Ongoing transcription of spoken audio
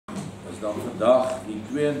dan vandag die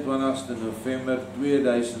 22ste November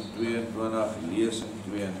 2022, lesing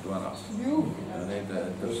 22. Nou net 'n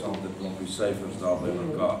interessante klompie syfers daar by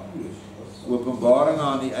mekaar. Openbaringe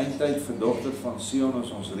aan die eindtyd vir Dogter van Sion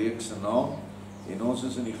is ons reeks se naam, en ons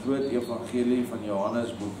is in die groot evangelie van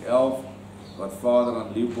Johannes boek 11, wat Vader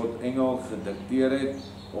aan Leopold Engel gedikteer het,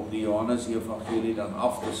 om die Johannes evangelie dan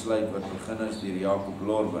af te sluit, wat begin is deur Jacob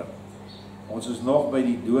Lorber. Ons is nog by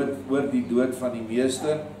die dood, oor die dood van die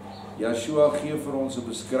meester. Yeshua gee vir ons 'n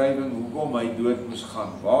beskrywing hoekom hy dood moes gaan.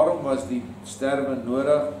 Waarom was die sterwe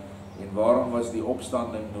nodig en waarom was die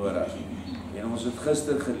opstanding nodig? En ons het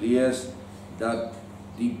gister gelees dat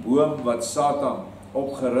die boom wat Satan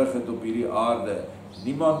opgerig het op hierdie aarde,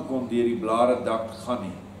 niemand kon deur die blare dak gaan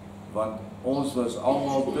nie, want ons was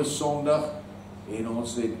almal te sondig en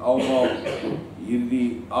ons het almal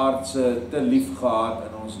hierdie aardse te lief gehad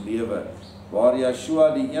in ons lewe. Waar Yeshua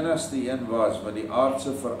die enigste een was wat die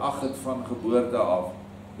aardse verag het van geboorte af,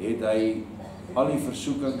 het hy al die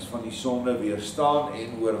versoekings van die sonde weerstaan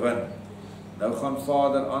en oorwin. Nou gaan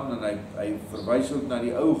Vader aan en hy verwys ook na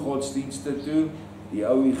die ou godsdienste toe, die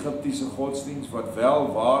ou Egiptiese godsdienst wat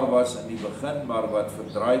wel waar was in die begin, maar wat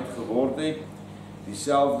verdraaid geword het.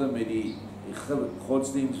 Dieselfde met die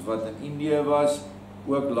godsdienst wat in Indië was,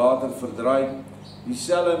 ook later verdraaid.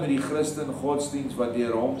 Dieselfde met die Christen godsdienst wat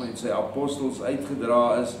deur hom en sy apostels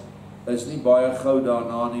uitgedra is nie baie gou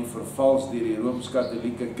daarna nie vervals deur die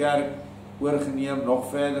Rooms-Katholieke kerk, oorgeneem, nog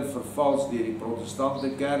verder vervals deur die protestante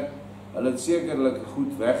kerk. Hulle het sekerlik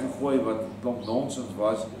goed weggegooi wat 'n klomp nonsens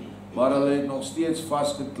was, maar hulle het nog steeds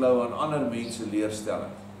vasgeklou aan ander mense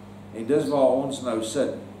leerstellings. En dis waar ons nou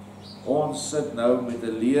sit. Ons sit nou met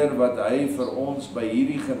 'n leer wat hy vir ons by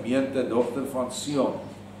hierdie gemeente Dogter van Sion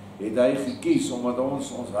het hy gekies, omdat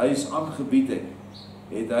ons huis aangebied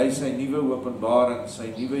het hy sy nuwe openbaring,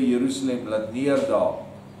 sy nuwe Jerusalem laat neerdaal.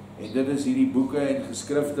 En dit is hierdie boeke en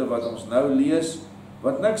geskrifte wat ons nou lees,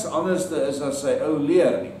 wat niks anderste is as sy ou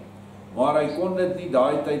leer nie. Maar hy kon dit nie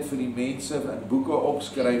daai tyd vir die mense in boeke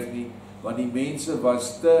opskryf nie, want die mense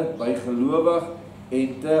was te bygelowig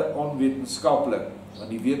en te onwetenskaplik, want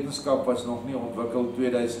die wetenskap was nog nie ontwikkel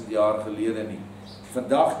 2000 jaar gelede nie.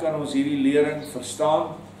 Vandag kan ons hierdie lering verstaan,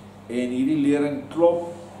 en hierdie lering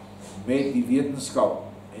klop met die wetenskap,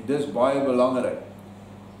 en dis baie belangrik.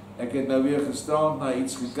 Ek het nou weer gisterand na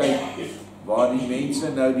iets gekyk, waar die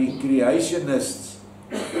mense nou die creationists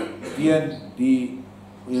teen die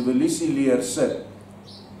evolutieleer sit.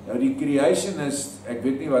 Nou die creationist, ek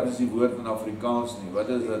weet nie wat is die woord in Afrikaans nie, wat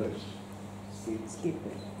is dit?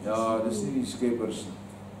 Skepper. Ja, dis nie die skeppers nie.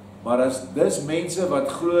 Maar dis mense wat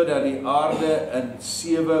glo dat die aarde in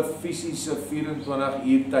 7 fisiese 24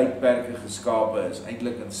 uur tydperke geskape is,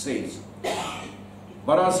 eintlik in 6.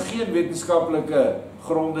 Maar daar is geen wetenskaplike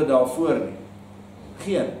gronde daarvoor nie.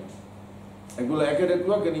 Geen. Ek het dit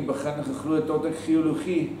ook in die begin geglo tot ek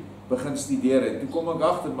geologie begin studeer het. Toe kom ek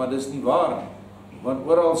agter, maar dis nie waar nie. Want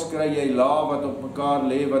oral kry jy lae wat op mekaar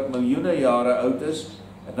lê wat miljoene jare oud is,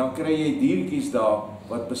 en dan kry jy diertjies daar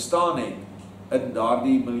wat bestaan het in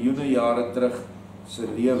daardie miljoene jare terug se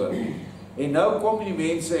lewe. En nou kom die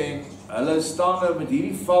mense en hulle staan nou met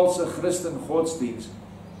hierdie valse Christen godsdienst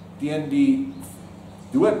teen die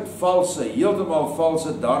doodvalse, heeltemal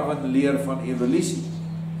valse Darwin leer van evolusie.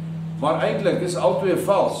 Maar eintlik is albei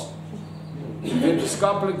vals. Die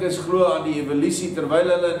wetenskaplikes glo aan die evolusie, terwyl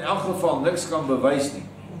hulle in elk geval niks kan bewys nie.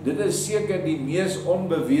 Dit is seker die mees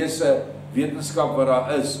onbewese wetenskap wat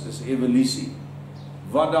daar is evolusie.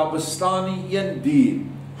 Want daar bestaan nie een dier,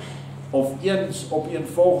 of eens op een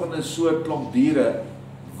volgende soort klomp diere,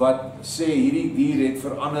 wat sê hierdie dier het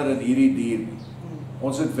verander in hierdie dier nie.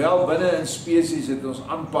 Ons het wel binne in spesies het ons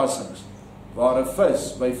aanpassings, waar 'n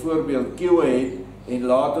vis byvoorbeeld kieuwe het, en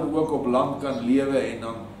later ook op land kan lewe, en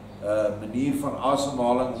dan manier van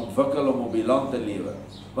asemhaling ontwikkel om op die land te lewe.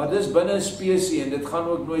 Maar dis binne 'n spesie, en dit gaan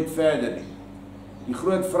ook nooit verder nie. Die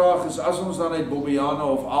groot vraag is, as ons dan uit bobiane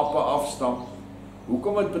of ape afstam,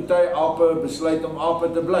 hoekom het party ape besluit om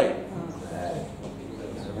ape te bly?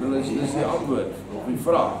 Dis die antwoord op die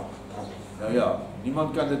vraag. Nou ja,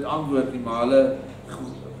 niemand kan dit antwoord nie, maar hulle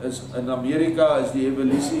is, in Amerika is die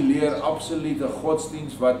evolutieleer absoluut 'n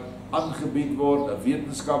godsdienst wat aangebied word, 'n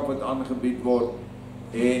wetenskap wat aangebied word,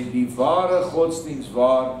 en die ware godsdienst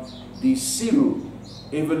waar die siel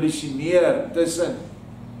evolutioneer tussen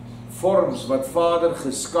vorms wat Vader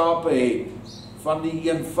geskape het, van die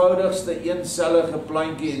eenvoudigste eensellige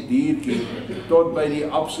plantjie en diertjie tot by die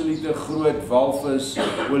absolute groot walvis,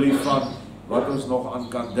 olifant, wat ons nog aan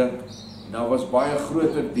kan dink. Nou was baie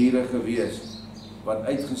groter diere gewees wat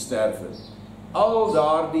uitgesterf het. Al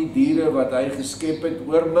daardie diere wat hy geskep het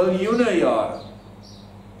oor miljoene jare,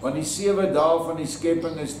 Want die 7 dae van die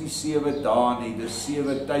skepping is nie 7 dae nie, dis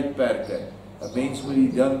 7 tydperke. 'n Mens moet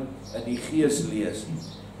die ding in die gees lees.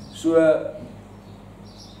 So,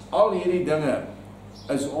 al hierdie dinge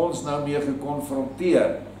is ons nou mee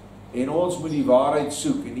gekonfronteer, en ons moet die waarheid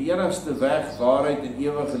soek, en die enigste weg, waarheid en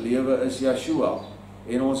ewige lewe is Yeshua,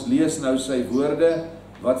 en ons lees nou sy woorde,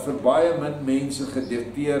 wat vir baie min mense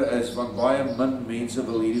gedikteer is, want baie min mense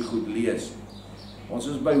wil hierdie goed lees. Ons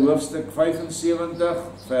is by hoofstuk 75,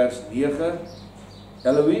 vers 9.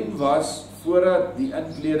 Elohim was, voordat die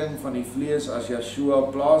inkleding van die vlees as Yeshua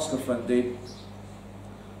plaasgevind het,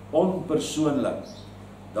 onpersoonlik.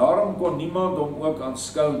 Daarom kon niemand hom ook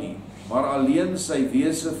aanskou nie, maar alleen sy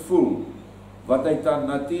wese voel, wat hy dan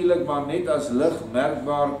natuurlik maar net as lig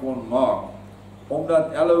merkbaar kon maak,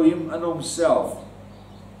 omdat Elohim in homself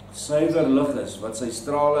suiwer lig is, wat sy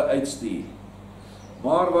strale uitstuur.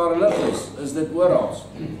 Maar waar lig is dit oral.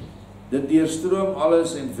 Dit deurstroom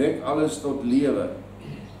alles en wek alles tot lewe.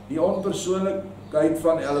 Die onpersoonlikheid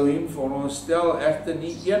van Elohim veronderstel egter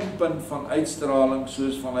nie een punt van uitstraling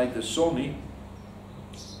soos vanuit 'n son nie,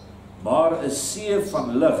 maar 'n see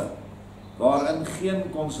van lig, waarin geen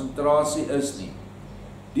konsentrasie is nie.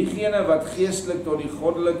 Diegene wat geestelik tot die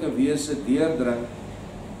goddelike wese deurdring,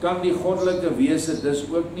 kan die goddelike wese dus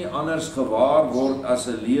ook nie anders gewaar word as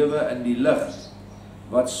 'n lewe in die lig,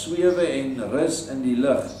 wat swewe en rus in die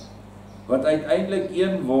lig, wat uiteindelik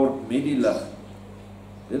een word met die lig.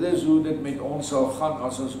 Dit is hoe dit met ons sal gaan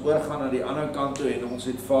as ons oorgaan na die ander kant toe en ons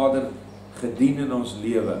het Vader gedien in ons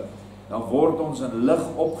lewe. Dan word ons in lig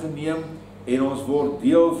opgeneem en ons word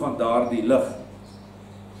deel van daardie lig.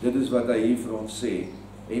 Dit is wat hy hier vir ons sê.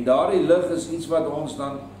 En daardie lig is iets wat ons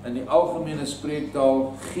dan in die algemene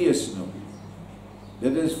spreektaal gees noem.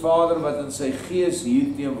 Dit is Vader wat in sy gees hier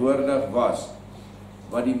teenwoordig was,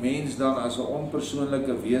 wat die mens dan as 'n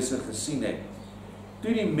onpersoonlike wese gesien het.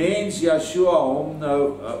 Toe die mens Yeshua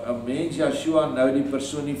nou die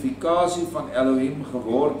personifikasie van Elohim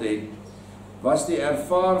geword het, was die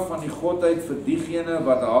ervaar van die godheid vir diegene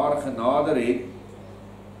wat haar genader het,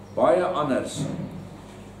 baie anders.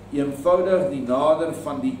 Eenvoudig die nader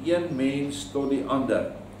van die een mens tot die ander.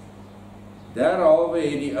 Derhalwe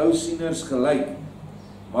het die ou sieners gelyk,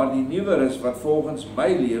 maar die nuweres wat volgens my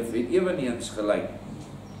leef, het eweneens gelyk.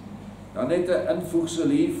 Dan net 'n invoegsel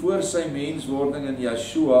hier, voor sy menswording in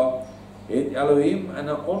Yeshua, het Elohim in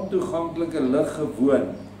 'n ontoeganklike lig gewoon,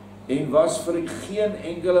 en was vir geen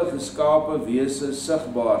enkele geskape wese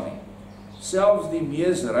sigbaar nie. Selfs die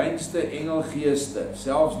mees reinste engelgeeste,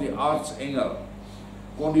 selfs die aartsengel,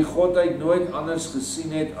 kon die godheid nooit anders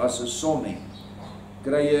gesien het as 'n son nie.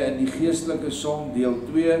 Kry jy in die geestelike som deel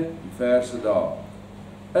 2, die verse daar.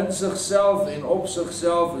 In sigself en op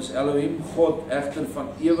sigself is Elohim God egter van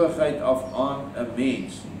ewigheid af aan 'n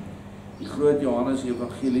mens. Die groot Johannes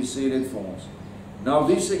Evangelie sê dit vir ons. Na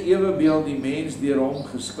wie se ewebeeld die mens deur hom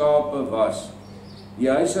geskape was. Die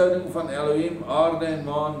huishouding van Elohim, aarde en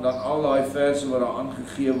maan, dan al daai verse wat daar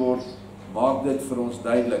aangegee word, maak dit vir ons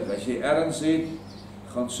duidelik. As jy ergens het,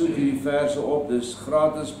 gaan soek hierdie verse op, dis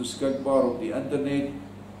gratis beskikbaar op die internet,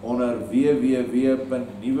 onder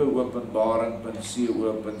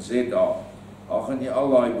www.nuweopenbaring.co.za. Daar gaan jy al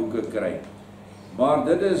daai boeke kry. Maar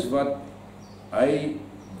dit is wat hy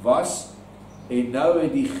was, en nou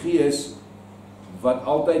het die gees, wat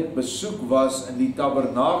altyd besoek was in die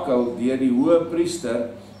tabernakel, deur die hoë priester,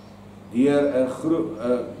 deur 'n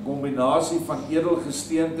kombinasie van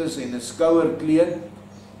edelgesteentes en 'n skouerkleed,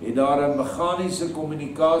 het daar 'n meganiese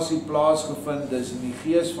kommunikasie plaasgevind tussen die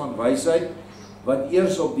gees van wysheid, wat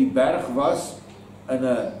eers op die berg was, in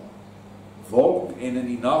 'n wolk en in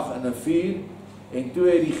die nag in 'n vuur, en toe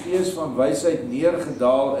het die gees van wysheid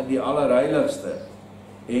neergedaal in die allerheiligste,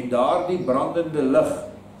 en daardie brandende lig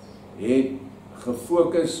het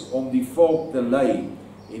gefokus om die volk te lei,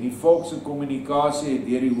 en die volk se kommunikasie het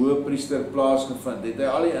deur die hoëpriester plaasgevind, het hy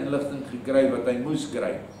al die inligting gekry wat hy moes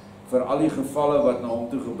kry, vir al die gevalle wat na hom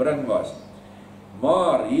toe gebring was.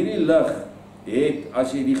 Maar hierdie lig het,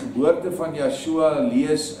 as jy die geboorte van Yeshua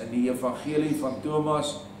lees in die evangelie van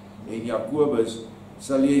Thomas en Jakobus,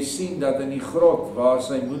 sal jy sien dat in die grot waar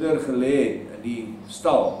sy moeder gelê het, in die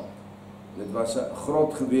stal, dit was 'n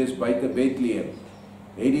grot gewees buite Bethlehem,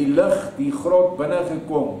 het die lig die grot binne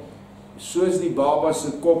gekom, soos die baba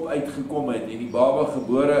se kop uitgekom het en die baba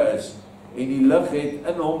gebore is, en die lig het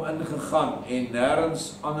in hom ingegaan en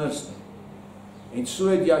nêrens anders nie. En so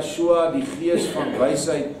het Yeshua die gees van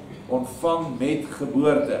wysheid ontvang met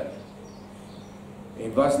geboorte,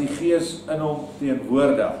 en was die gees in hom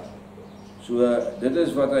teenwoordig. So dit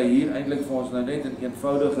is wat hy hier eintlik vir ons nou net in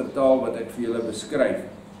eenvoudige taal wat ek vir julle beskryf.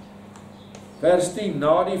 Vers 10,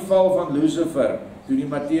 na die val van Lucifer, toe die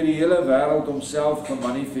materiële wêreld homself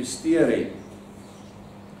gemanifesteer het,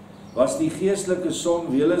 was die geestelike son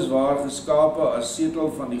weliswaar geskape as setel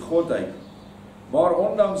van die godheid, maar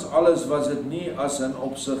ondanks alles was dit nie as 'n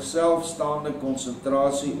op sigself staande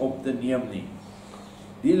konsentrasie op te neem nie.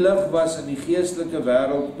 Die lig was in die geestelike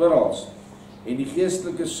wêreld oral, en die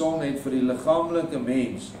geestelike son het vir die liggaamlike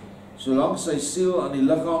mens, solank sy siel aan die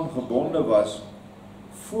liggaam gebonde was,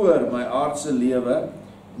 voor my aardse lewe,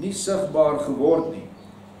 nie sigbaar geword nie.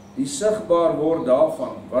 Die sigbaar word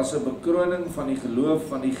daarvan was 'n bekroning van die geloof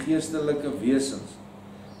van die geestelike wesens,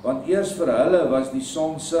 want eers vir hulle was die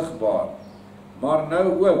son sigbaar, maar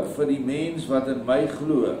nou ook vir die mens wat in my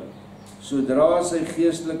glo, sodra sy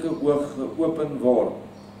geestelike oog geopen word,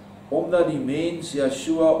 omdat die mens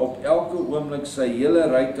Yeshua op elke oomblik sy hele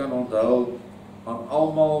ryk kan onthul aan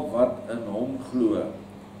almal wat in hom glo.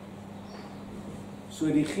 So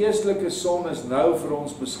die geestelike son is nou vir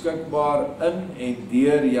ons beskikbaar in en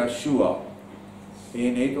deur Yeshua,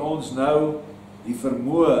 en het ons nou die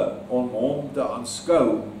vermoë om hom te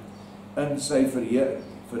aanskou in sy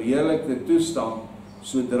verheerlikte toestand,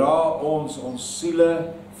 sodra ons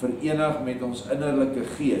siele verenig met ons innerlike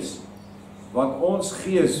gees. Want ons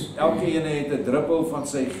gees, elke ene het 'n druppel van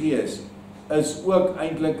sy gees, is ook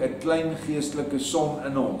eintlik 'n klein geestelike son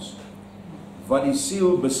in ons, wat die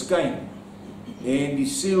siel beskyn. En die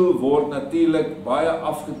siel word natuurlik baie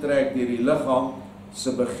afgetrek deur die liggaam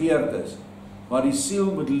se begeertes. Maar die siel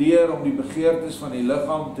moet leer om die begeertes van die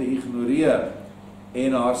liggaam te ignoreer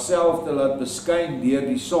en haarself te laat beskyn deur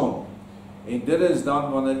die son. En dit is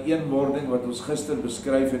dan wanneer eenwording wat ons gister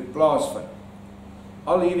beskryf het plaasvind.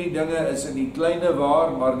 Al hierdie dinge is in die kleine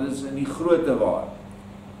waar, maar dit is in die groote waar.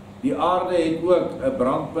 Die aarde het ook 'n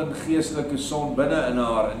brandpunt geestelike son binne in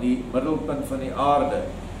haar, in die middelpunt van die aarde.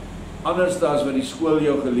 Anders as wat die skool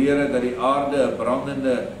jou geleer het dat die aarde 'n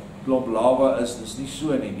brandende klomp lava is, dis nie so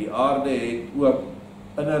nie. Die aarde het ook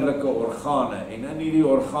innerlike organe, en in hierdie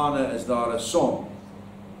organe is daar 'n son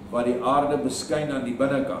wat die aarde beskyn aan die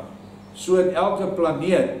binnekant. So het elke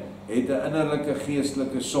planeet het 'n innerlike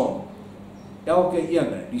geestelike son. Elke een,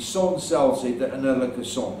 die son selfs het 'n innerlike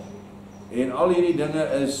son. En al hierdie dinge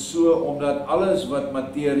is so omdat alles wat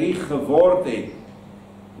materie geword het,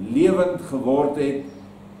 lewend geword het,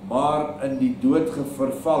 maar in die dood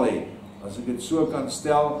verval het. As ek dit so kan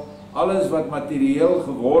stel, alles wat materieel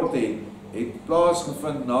geword het, het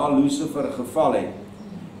plaasgevind na Lucifer geval het.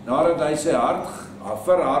 Nadat hy sy hart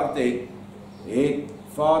verhard het, het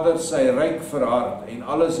Vader sy ryk verhard, en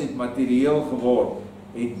alles het materieel geword,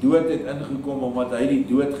 en dood het ingekom omdat hy die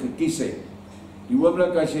dood gekies het. Die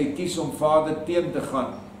oomblik as jy kies om Vader teen te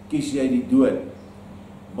gaan, kies jy die dood.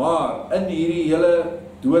 Maar in hierdie hele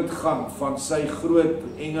doodgang van sy groot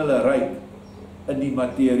engelenryk in die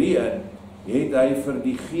materie in, het hy vir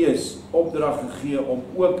die gees opdrag gegee om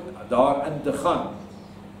ook daarin te gaan,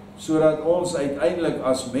 sodat ons uiteindelik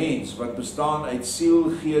as mens, wat bestaan uit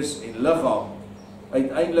siel, gees en liggaam,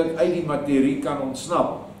 uiteindelik uit die materie kan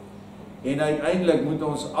ontsnap. En uiteindelik moet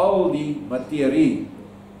ons al die materie,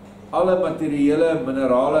 alle materiële,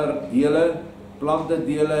 minerale dele, plante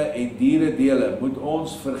dele en diere dele, moet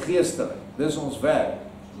ons vergeestelik. Dis ons werk,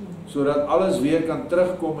 sodat alles weer kan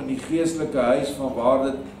terugkom in die geestelike huis van waar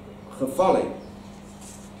dit geval het.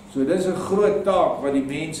 So dis 'n groot taak wat die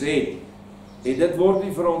mens het, en dit word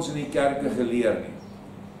nie vir ons in die kerke geleer nie.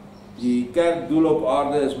 Die kerkdoel op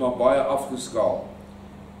aarde is maar baie afgeskaal.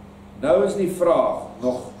 Nou is die vraag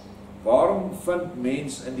nog, waarom vind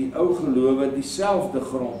mens in die ou gelowe dieselfde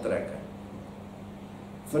grondtrekke?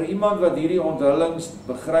 Vir iemand wat hierdie onthullings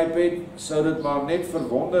begryp het, sou dit maar net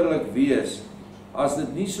verwonderlik wees as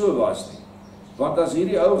dit nie so was nie. Want as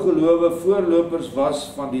hierdie ou gelowe voorlopers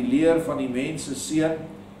was van die leer van die mens se seun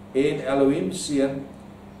en Elohim seun,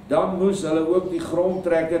 dan moes hulle ook die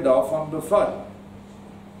grondtrekke daarvan bevat.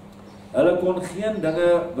 Hulle kon geen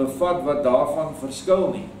dinge bevat wat daarvan verskil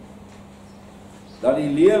nie. Dat die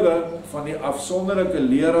lewe van die afsonderlike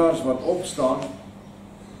leraars wat opstaan,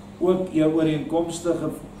 ook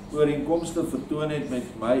ooreenkomste vertoon het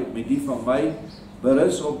met die van my,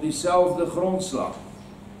 berus op dieselfde grondslag.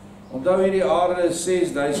 Onthou hierdie aarde is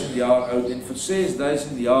 6000 jaar oud, en vir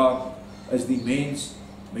 6000 jaar is die mens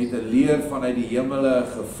met 'n leer vanuit die hemele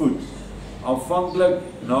gevoed. Aanvanklik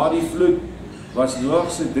na die vloed was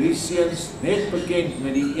Noag se 3 seuns net bekend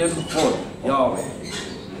met die een God, Jahwe.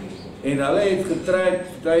 En hulle het getrek,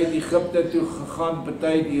 party het Egipte toe gegaan,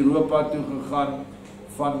 party het Europa toe gegaan,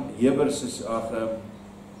 van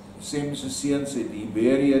Sem se seuns het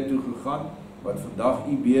Iberië toe gegaan, wat vandag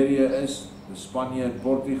Iberië is, Spanje en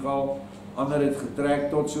Portugal, ander het getrek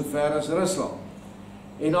tot so ver as Rusland.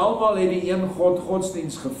 En almal het die een God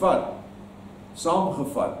godsdienst gevat,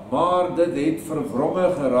 saamgevat, maar dit het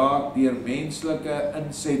verwronge geraak deur menslike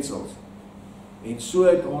insetsels. En so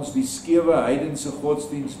het ons die skewe heidense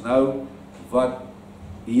godsdiens nou, wat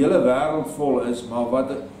die hele wêreld vol is, maar wat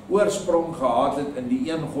 'n oorsprong gehad het in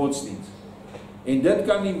die een godsdiens. En dit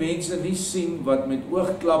kan die mense nie sien wat met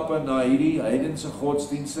oogklappe na hierdie heidense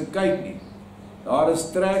godsdienste kyk nie. Daar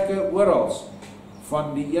is trekke oral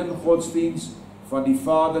van die een godsdiens, van die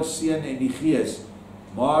Vader, Seun en die Gees,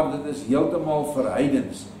 maar dit is heeltemal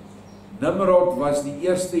verheidens. Nimrod was die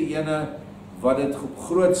eerste ene wat dit op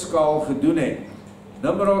groot skaal gedoen het.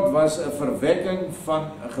 Nimrod was 'n verwekking van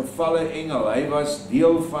 'n gevalle engel. Hy was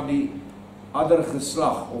deel van die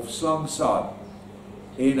addergeslag of slangsaad.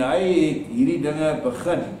 En hy het hierdie dinge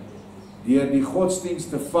begin deur die godsdienst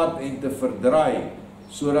te vat en te verdraai,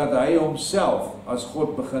 sodat hy homself as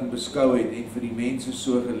God begin beskou het en vir die mense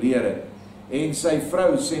so geleer het. En sy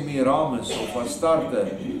vrou Semiramis of Astarte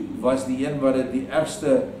was die een wat dit die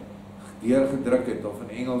ergste deurgedruk het of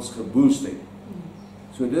in Engels geboost het.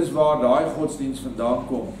 So dis waar daai godsdienst vandaan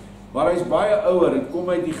kom. Maar hy's baie ouer, dit kom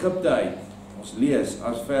uit Egipte uit. Ons lees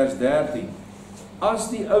as vers 13. As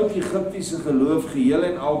die oud Egiptiese geloof geheel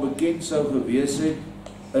en al bekend sou gewees het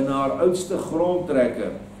in haar oudste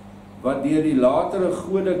grondtrekke, wat deur die latere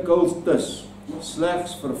gode kultus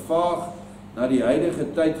slegs vervaag na die huidige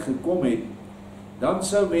tyd gekom het, dan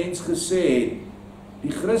sou mens gesê het,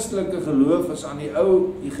 die Christelike geloof is aan die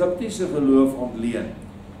ou Egiptiese geloof ontleen.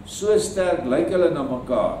 So sterk lyk hulle na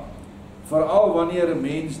mekaar. Veral wanneer 'n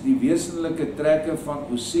mens die wesenlike trekke van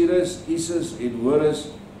Osiris, Isis en Horus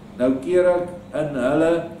noukeurig in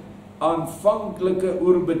hulle aanvanklike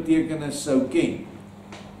oerbetekenis sou ken.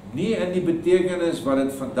 Nie in die betekenis wat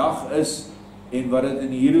dit vandag is en wat dit in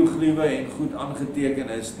hierogliewe en goed aangeteken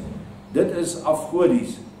is nie. Dit is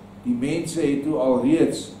afgodies. Die mense het toe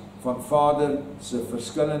alreeds van Vader se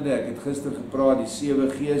verskillende, ek het gister gepraat, die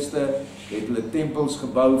 7 geeste, het hulle tempels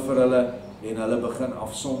gebou vir hulle en hulle begin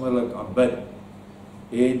afsonderlik aanbid.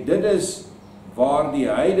 En dit is waar die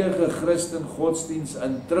huidige Christen godsdiens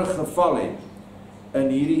in teruggeval het, in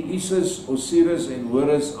hierdie Isis, Osiris en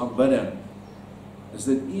Horus aanbidding. Is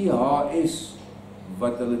dit IHS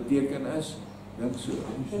wat hulle teken is? Dink so.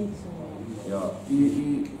 Ja,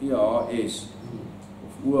 IHS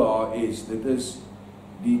of OHS, dit is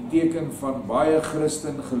die teken van baie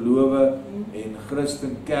Christen gelowe en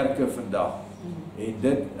Christen kerke vandag. En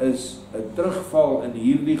dit is 'n terugval in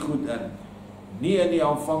hierdie goed in. Nie in die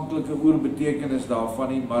aanvanklike oerbetekenis daarvan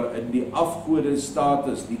nie, maar in die afgode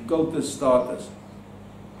status, die kultus status,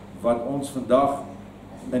 wat ons vandag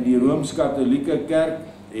in die Rooms-Katolieke kerk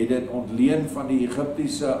het dit ontleen van die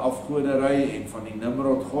Egiptiese afgoderry en van die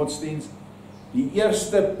Nimrod godsdienst. Die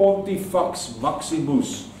eerste Pontifex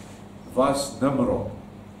Maximus was Nimrod.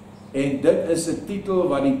 En dit is 'n titel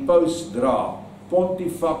wat die paus dra,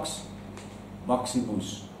 Pontifex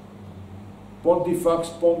Maximus. Pontifex,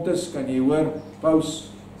 Pontus, kan jy hoor,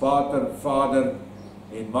 paus, pater, vader,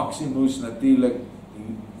 en Maximus natuurlik,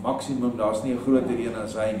 die maximum, daar's nie 'n groter een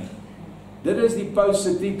as hy nie. Dit is die paus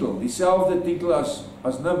se titel, dieselfde titel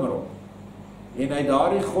as Nimrod. En uit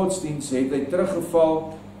daardie godsdienst het hy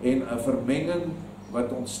teruggeval en 'n vermenging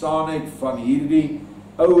wat ontstaan het van hierdie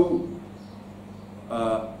ou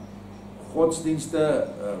godsdienste,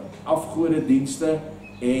 afgodedienste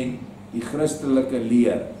en die Christelike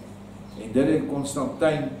leer. En dit het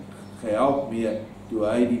Constantijn gehelp mee toe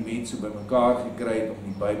hy die mense bymekaar gekry het om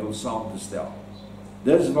die Bybel saam te stel.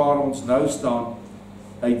 Dis waar ons nou staan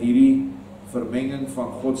uit hierdie vermenging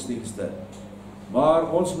van godsdienste.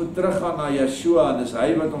 Maar ons moet teruggaan na Yeshua en dis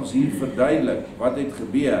hy wat ons hier verduidelik wat het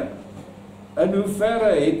gebeur. In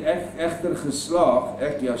hoeverre het ek egter geslaag,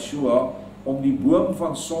 ek Yeshua, om die boom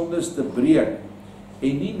van sondes te breek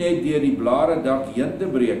en nie net deur die blare dak heen te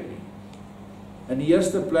breek nie. In die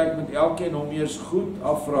eerste plek moet elkeen hom eers goed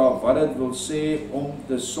afvra wat dit wil sê om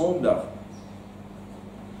te sondig.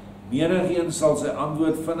 Menigeen sal sy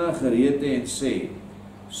antwoord vinnig gereed hê en sê,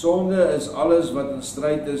 sonde is alles wat in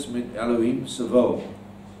stryd is met Elohim se wil.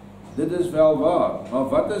 Dit is wel waar, maar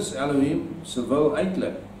wat is Elohim se wil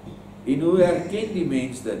eintlik? En hoe herken die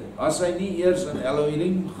mens dit, as hy nie eers in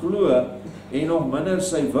Elohim glo en nog minder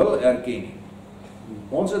sy wil erken nie?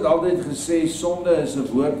 Ons het altyd gesê, sonde is 'n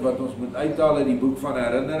woord wat ons moet uithaal uit die boek van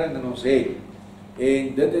herinnering en ons het.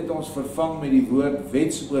 En dit het ons vervang met die woord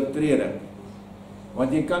wetsoortreding.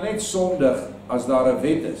 Want jy kan net sondig as daar 'n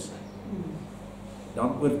wet is.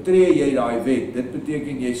 Dan oortree jy daai wet, dit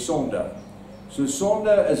beteken jy sondig. So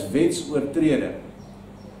sonde is wetsoortreding.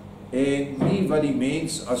 En nie wat die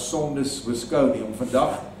mens as sondes beskou nie. Om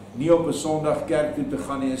vandag nie op 'n Sondag kerk toe te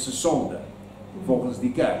gaan nie is 'n sonde, volgens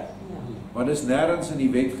die kerk. Maar dis nêrens in die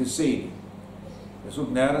wet gesê nie. is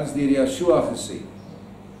ook nêrens deur Yeshua gesê,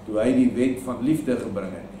 toe hy die wet van liefde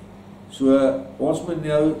gebring het. So, ons moet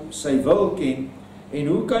nou sy wil ken, en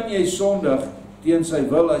hoe kan jy sondig teen sy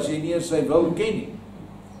wil, as jy nie sy wil ken nie?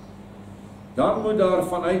 Dan moet daar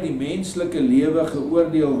vanuit die menslike lewe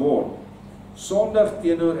geoordeel word. Sondig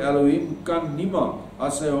teenoor Elohim kan niemand,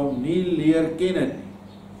 as hy hom nie leer ken het nie.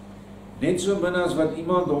 Net so min as wat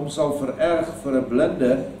iemand hom sal vererg vir 'n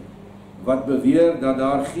blinde, wat beweer dat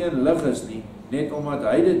daar geen lig is nie, net omdat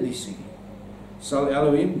hy dit nie sien nie, sal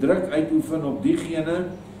Elohim druk uitoefen op diegene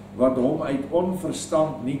wat hom uit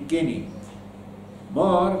onverstand nie ken nie.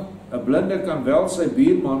 Maar 'n blinde kan wel sy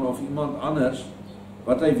buurman of iemand anders,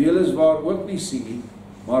 wat hy weliswaar ook nie sien nie,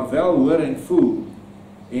 maar wel hoor en voel,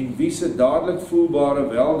 en wie se dadelik voelbare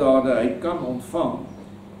weldade hy kan ontvang,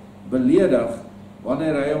 beledig,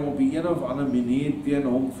 wanneer hy hom op die een of ander manier teen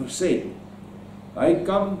hom verset. Hy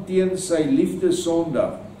kan teen sy liefde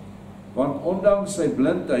sondig, want ondanks sy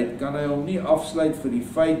blindheid kan hy hom nie afsluit vir die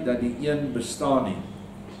feit dat die een bestaan nie.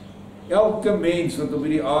 Elke mens wat op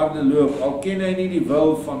hierdie aarde loop, al ken hy nie die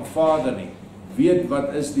wil van Vader nie, weet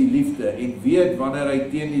wat is die liefde, en weet wanneer hy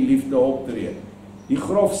teen die liefde optree. Die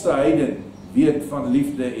grofste heiden weet van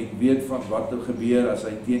liefde, en weet van wat er gebeur as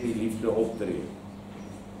hy teen die liefde optree.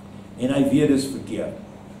 En hy weet dis verkeerd.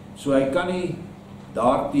 So hy kan nie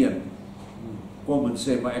daarteen kom en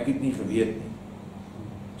sê, maar ek het nie geweet nie.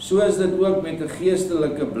 So is dit ook met 'n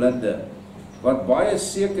geestelike blinde, wat baie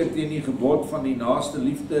seker teen die gebod van die naaste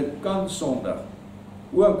liefde kan sondig,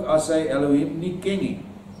 ook as hy Elohim nie ken nie.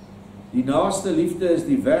 Die naaste liefde is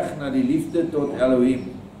die weg na die liefde tot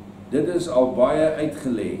Elohim. Dit is al baie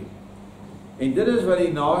uitgelê. En dit is wat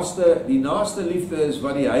die naaste liefde is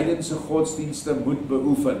wat die heidense godsdienste moet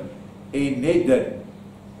beoefen. En net dit.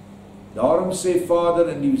 Daarom sê Vader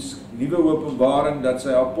in die nuwe Openbaring dat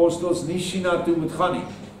sy apostels nie China toe moet gaan nie.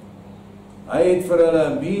 Hy het vir hulle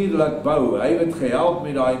 'n muur laat bou. Hy het gehelp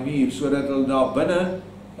met daai muur, sodat hulle daar binne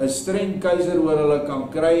 'n streng keiser oor hulle kan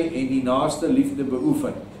kry en die naaste liefde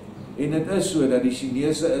beoefen. En dit is so dat die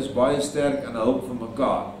Chinese is baie sterk in hulp vir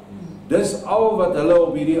mekaar. Dis al wat hulle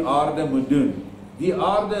op hierdie aarde moet doen. Die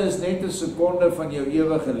aarde is net 'n sekonde van jou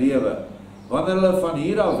ewige lewe. Wanneer hulle van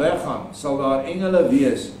hier af weggaan, sal daar engele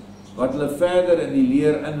wees wat hulle verder in die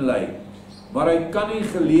leer inlei. Maar hy kan nie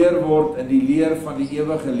geleer word in die leer van die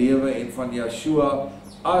ewige lewe en van Yeshua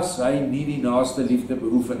as hy nie die naaste liefde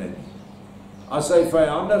beoefen het. As hy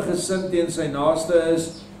vyandig gesind teen sy naaste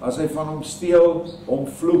is, as hy van hom steel, hom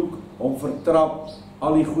vloek, hom vertrap,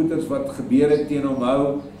 al die goeders wat gebeur het teen hom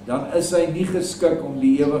hou, dan is hy nie geskik om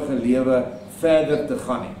die ewige lewe verder te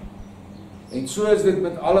gaan nie. En so is dit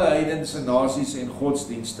met alle heidense nasies en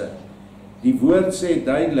godsdienste. Die woord sê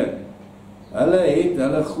duidelik, hulle het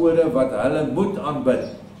hulle gode wat hulle moet aanbid.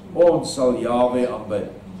 Ons sal Jahwe aanbid.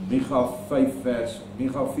 Micha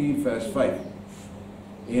 4 vers 5.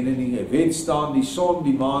 En in die wet staan, die son,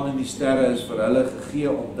 die maan en die sterre is vir hulle gegee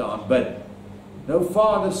om te aanbid. Nou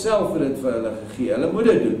Vader self het dit vir hulle gegee, hulle moet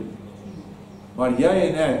dit doen. Maar jy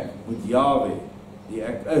en ek moet Jahwe, die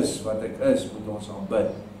ek is, wat ek is, moet ons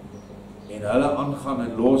aanbid. En hulle aangaan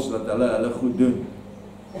en los, dat hulle goed doen.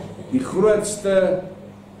 Die grootste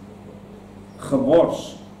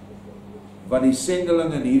gemors wat die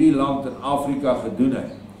sendeling in hierdie land in Afrika gedoen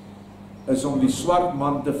het, is om die swart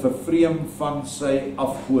man te vervreem van sy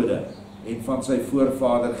afgode en van sy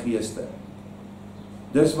voorvadergeeste.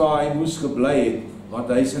 Dis waar hy moes gebly het, want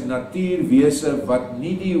hy is 'n natuurwese wat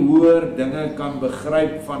nie die hoër dinge kan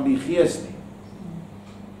begryp van die gees nie.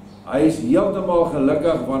 Hy is heeltemal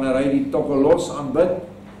gelukkig wanneer hy die tokkelos aanbid,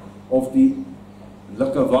 of die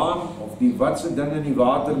likkewaan, of die watse ding in die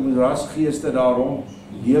water, moerasgeeste daar rond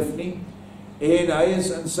leef nie, en hy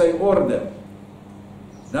is in sy orde.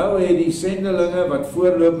 Nou het die sendelinge wat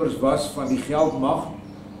voorlopers was van die geldmag,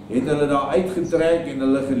 het hulle daar uitgetrek en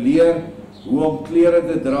hulle geleer hoe om klere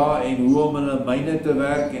te dra en hoe om hulle myne te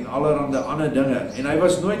werk en allerhande ander dinge. En hy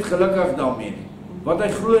was nooit gelukkig daarmee nie, want hy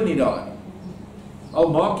glo nie daar nie. Al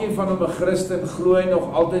maak jy van hom 'n Christen, glo hy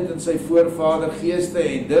nog altyd in sy voorvadergeeste,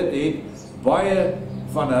 en dit het baie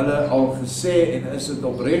van hulle al gesê en is dit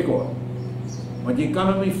op rekord. Want jy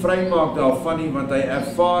kan hom nie vrymaak daarvan nie, want hy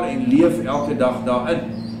ervaar en leef elke dag daarin.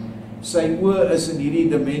 Sy oë is in hierdie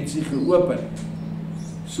dimensie geopen.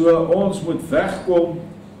 So ons moet wegkom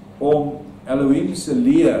om Elohim se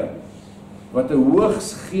leer, wat 'n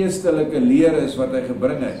hoogs geestelike leer is wat hy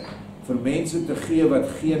gebring het, vir mense te gee wat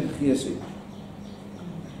geen gees het.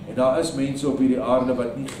 En daar is mense op hierdie aarde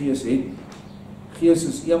wat nie gees het. Gees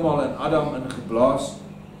is eenmaal in Adam ingeblaas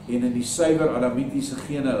en in die suiwer adamitiese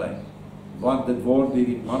genelyn, want dit word deur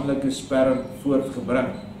die manlike sperm voortgebring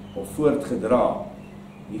of voortgedra.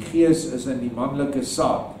 Die gees is in die manlike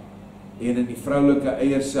saad en in die vroulike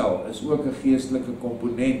eiersel is ook 'n geestelike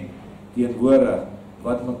komponent teenwoordig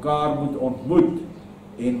wat mekaar moet ontmoet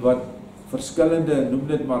en wat verskillende, noem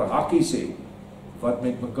dit maar hakkies het, wat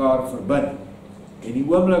met mekaar verbind. En die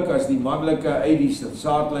oomblik as die manlike uit die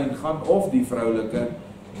saadlyn gaan of die vroulike,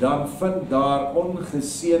 dan vind daar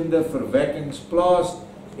ongeseende verwekkings plaas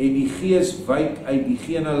en die gees wyk uit die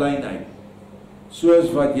genelyn uit.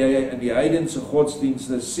 Soos wat jy in die heidense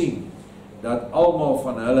godsdienste sien, dat almal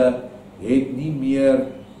van hulle het nie meer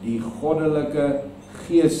die goddelike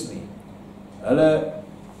gees nie. Hulle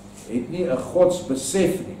het nie 'n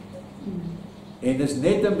godsbesef nie. En dis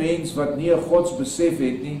net 'n mens wat nie 'n godsbesef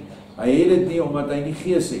het nie, hy het dit nie omdat hy nie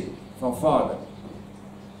gees het van Vader.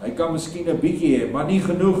 Hy kan miskien 'n bietjie hê, maar nie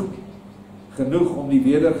genoeg nie. Genoeg om die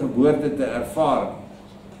wedergeboorte te ervaar nie.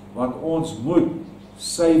 Want ons moet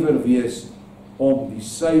suiwer wees om die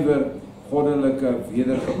suiwer goddelike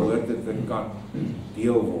wedergeboorte te kan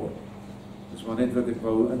deel word. Dis maar net wat ek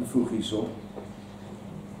wou invoeg hierso.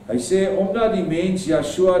 Hy sê, omdat die mens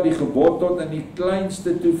Yeshua die gebod tot in die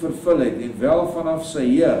kleinste toe vervul het, en wel vanaf sy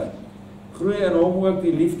jeug, groei in hom ook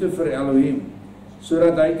die liefde vir Elohim,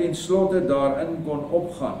 sodat hy ten slotte daarin kon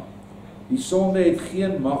opgaan. Die sonde het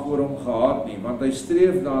geen mag oor hom gehad nie, want hy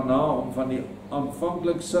streef daarna om van die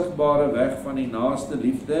aanvanklik sigbare weg van die naaste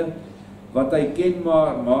liefde, wat hy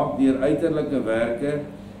kenbaar maak deur uiterlike werke,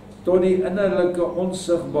 tot die innerlike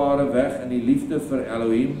onsigbare weg in die liefde vir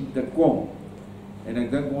Elohim te kom. En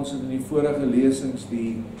ek dink ons het in die vorige lesings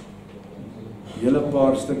die hele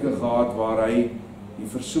paar stukke gehad waar hy die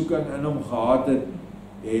versoeking in hom gehad het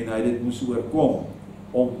en hy dit moes oorkom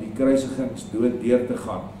om die kruisigingsdood deur te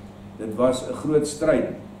gaan. Dit was 'n groot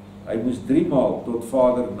stryd. Hy moes 3 maal tot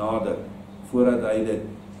Vader nader voordat hy dit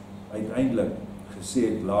uiteindelik gesê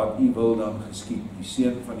het, laat U wil dan geskied. Die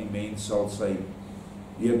seun van die mens sal sy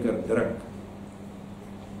beker drink.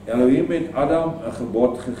 Elohim het Adam 'n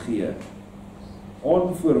gebod gegee.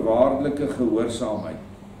 Onvoorwaardelike gehoorsaamheid.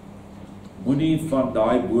 Moenie van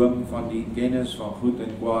daai boom van die kennis van goed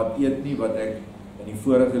en kwaad eet nie, wat ek in die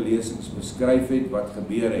vorige lesings beskryf het, wat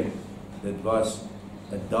gebeur het. Dit was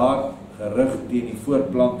 'n daad gerig teen die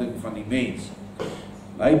voortplanting van die mens.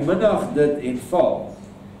 Hy minag dit en val.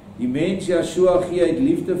 Die mens Yeshua gee uit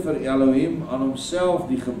liefde vir Elohim aan homself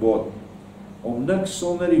die gebod, om niks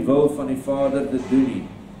sonder die wil van die Vader te doen nie.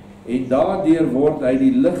 En daardeur word hy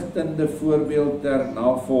die ligtende voorbeeld ter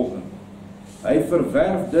navolging. Hy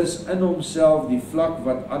verwerf dus in homself die vlak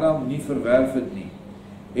wat Adam nie verwerf het nie.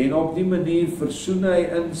 En op die manier versoen hy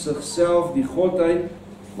in sigself die godheid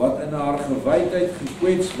wat in haar gewydheid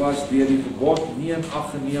gekwets was deur die gebod nie in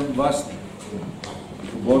ag geneem was nie. Die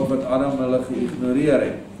gebod wat Adam hulle geïgnoreer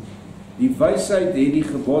het. Die wysheid het die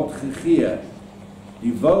gebod gegee.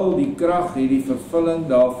 Die wil, die krag het die vervulling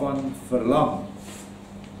daarvan verlang.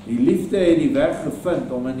 Die liefde het die weg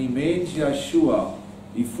gevind om in die mens Yeshua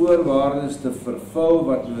die voorwaardes te vervul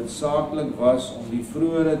wat noodsaaklik was om die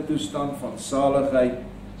vroeëre toestand van saligheid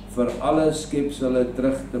vir alle skepsele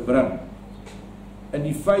terug te bring. In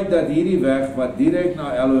die feit dat hierdie weg wat direk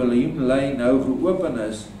na Elohim lei nou geopen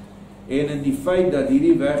is, en in die feit dat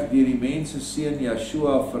hierdie weg deur die mens se seun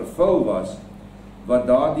Yeshua vervul was, wat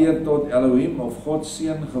daardeur tot Elohim of God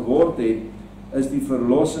seun geword het, is die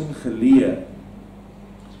verlossing geleë.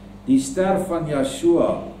 Die sterf van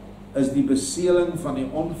Yeshua is die beseeling van die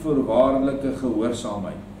onvoorwaardelike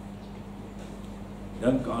gehoorsaamheid.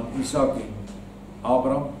 Dink aan Isak en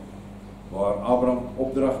Abraham, waar Abraham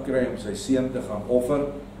opdrag kry om sy seun te gaan offer,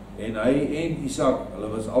 en hy en Isak,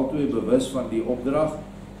 hulle was albei bewus van die opdrag,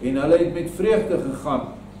 en hulle het met vreugde gegaan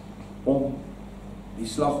om die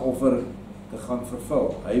slagoffer te gaan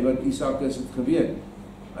vervul. Hy wat Isak is, het geweet,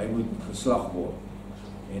 hy moet geslag word.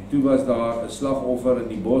 En toe was daar 'n slagoffer in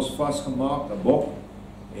die bos vasgemaak, 'n bok,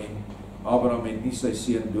 en Abraham het nie sy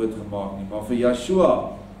seun doodgemaak nie, maar vir Yeshua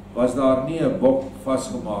was daar nie 'n bok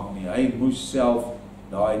vasgemaak nie, hy moes self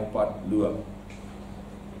daai pad loop.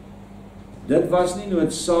 Dit was nie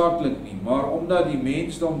noodsaaklik nie, maar omdat die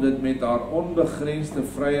mensdom dit met haar onbegrensde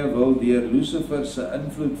vrye wil deur Lucifer se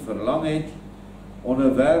invloed verlang het,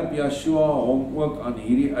 onderwerp Yeshua hom ook aan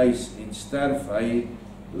hierdie eis en sterf hy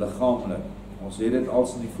liggaamlik. Ons het dit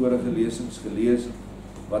als in die vorige lesings gelees,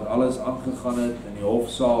 wat alles aangegaan het in die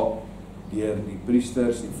hofsaal deur die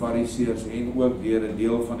priesters, die fariseërs en ook deur 'n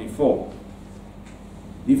deel van die volk.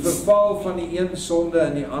 Die verval van die een sonde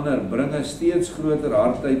in die ander bring 'n steeds groter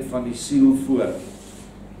hardheid van die siel voort.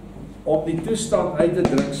 Om die toestand uit te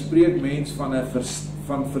druk spreek mens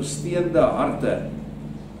van versteende harte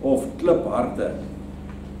of klipharte.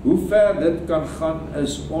 Hoe ver dit kan gaan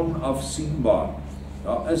is onafsienbaar.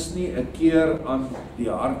 Daar is nie 'n keer aan die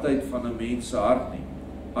hardheid van 'n mens se hart nie,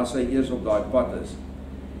 as hy eers op daai pad is.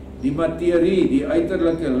 Die materie, die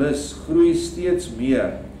uiterlike lus, groei steeds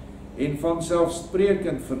meer, en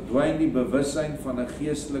vanselfsprekend verdwyn die bewussyn van 'n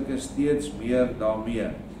geestelike steeds meer daarmee,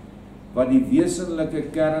 wat die wesenlike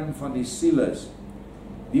kern van die siel is.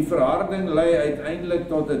 Die verharding lei uiteindelik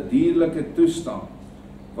tot 'n dierlike toestand,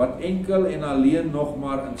 wat enkel en alleen nog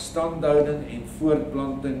maar instandhouding en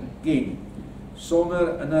voortplanting ken,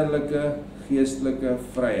 sonder innerlike geestelike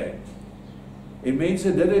vryheid. En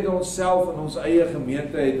mense, dit het ons self in ons eie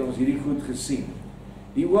gemeente het ons hierdie goed gesien.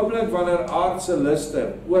 Die oomblik wanneer aardse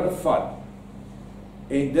luste oorvat,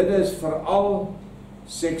 en dit is veral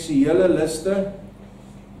seksuele luste,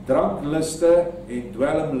 drankluste en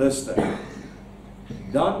dwelmluste,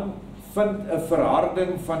 dan vind 'n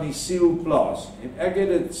verharding van die siel plaas. En ek het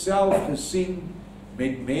dit self gesien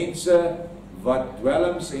met mense wat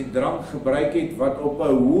dwelms en drank gebruik het, wat op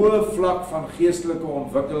 'n hoë vlak van geestelike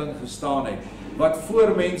ontwikkeling gestaan het, wat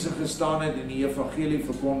voor mense gestaan het en die evangelie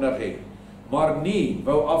verkondig het, maar nie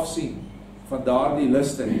wou afsien van daardie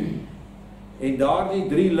luste nie. En daardie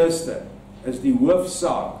 3 luste is die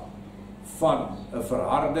hoofsaak van 'n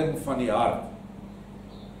verharding van die hart.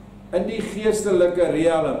 In die geestelike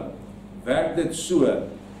riekelm werk dit so,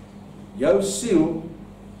 jou siel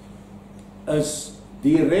is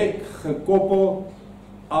direk gekoppel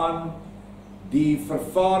aan die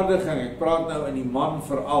vervaardiging, ek praat nou in die man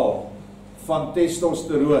veral, van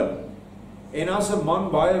testosteroon. En as 'n man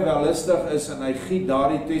baie wellustig is en hy giet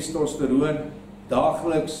daardie testosteroon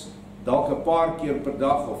daagliks, dalk 'n paar keer per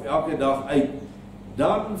dag of elke dag uit,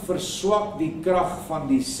 dan verswak die krag van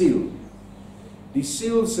die siel. Die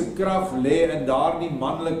siel se krag lê in daardie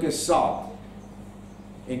manlike saad.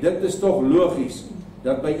 En dit is tog logies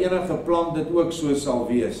dat by enige plant dit ook so sal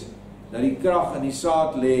wees, dat die krag in die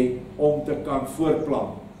saad lê om te kan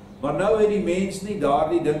voortplant. Maar nou het die mens nie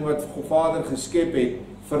daardie ding wat Vader geskep het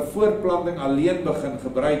vir voortplanting alleen begin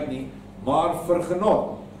gebruik nie, maar vir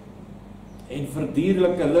genot en vir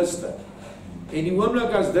dierlike luste. En die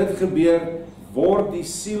oomblik as dit gebeur, word die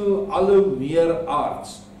siel al hoe meer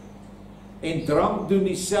aards. En drank doen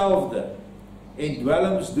dieselfde, en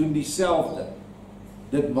dwelms doen dieselfde.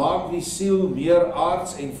 Dit maak die siel meer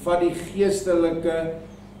aards en vat die geestelike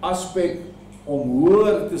aspek om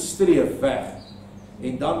hoër te streef weg.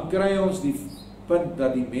 En dan kry ons die punt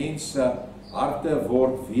dat die mense harte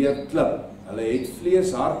word weer klip. Hulle het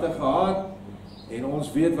vleesharte gehad, en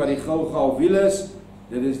ons weet wat die Gilgalwiel is.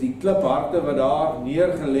 Dit is die klipharte wat daar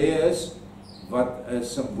neergelê is, wat 'n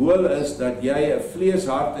simbool is dat jy 'n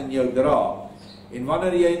vleeshart in jou dra. En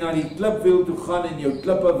wanneer jy na die klipwiel toe gaan en jou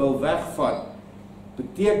klippe wil wegvat,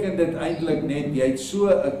 beteken dit eintlik net, jy het so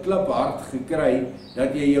 'n kliphart gekry,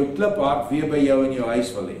 dat jy jou kliphart weer by jou in jou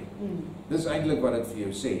huis wil hê. Dis eintlik wat dit vir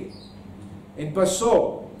jou sê. En pas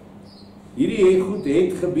op, hierdie goed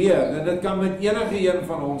het gebeur, en dit kan met enige een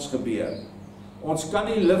van ons gebeur. Ons kan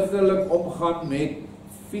nie ligtelik omgaan met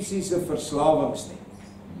fisiese verslawings nie.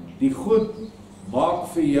 Die goed maak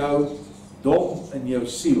vir jou dom in jou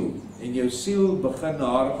siel, en jou siel begin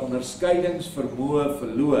haar onderskeidingsvermoë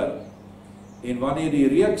verloor. En wanneer die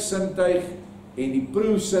reuksintuig en die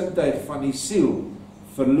proesintuig van die siel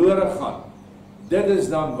verlore gaan, dit is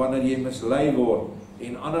dan wanneer jy mislei word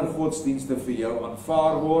en ander godsdienste vir jou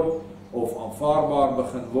aanvaar word, of aanvaarbaar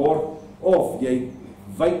begin word, of jy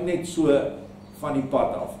wyk net so van die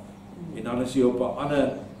pad af. En dan is jy op 'n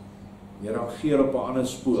ander, jy rangeer op 'n ander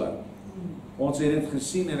spoor. Ons het dit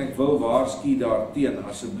gesien en ek wil waarsku daarteen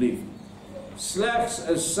asseblief. Slegs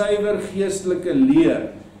 'n suiwer geestelike leer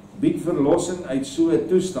bied verlossing uit so 'n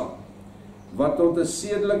toestand, wat tot 'n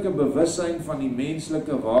sedelike bewussyn van die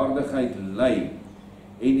menslike waardigheid lei,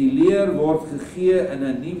 en die leer word gegee in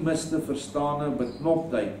 'n nie mis te verstane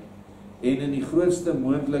beknoptheid en in die grootste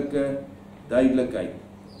moontlike duidelikheid.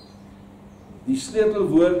 Die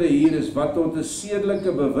sleutelwoorde hier is wat tot 'n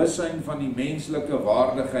sedelike bewussyn van die menslike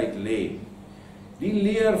waardigheid lê. Die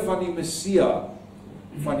leer van die Messia,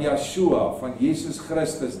 van Yeshua, van Jesus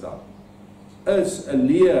Christus dan, is 'n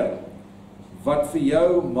leer wat vir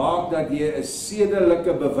jou maak dat jy 'n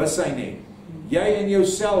sedelike bewussyn het. Jy in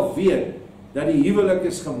jouself weet dat die huwelik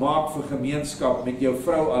is gemaak vir gemeenskap met jou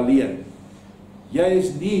vrou alleen. Jy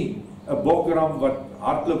is nie 'n bokram wat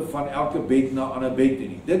hardloop van elke bed na 'n ander bed toe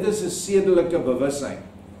nie. Dit is 'n sedelike bewussyn.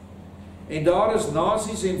 En daar is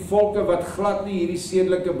nasies en volke wat glad nie hierdie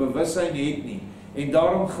sedelike bewussyn het nie, en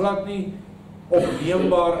daarom glad nie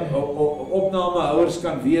opneembaar opnamehouers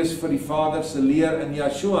kan wees vir die Vader se leer in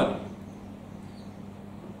Yeshua nie.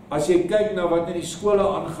 As jy kyk na wat in die skole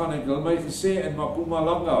aangaan, het hulle my gesê in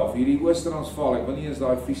Mpumalanga, of hierdie Oos-Transvaal, ek wil nie eens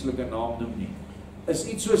daai vieslike naam noem nie, is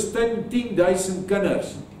iets soos 10.000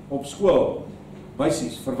 kinders op skool,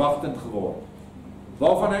 meisies, verwagtend geword,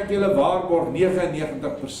 waarvan ek julle waarborg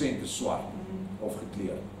 99% is swart of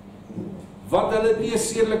gekleurd. Want hulle het nie 'n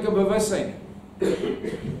sedelike bewussyn nie.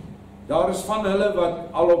 Daar is van hulle wat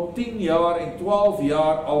al op 10 jaar en 12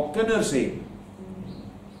 jaar al kinders het,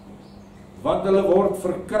 want hulle word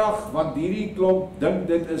verkrag, want hierdie klomp dink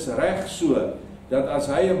dit is reg so, dat as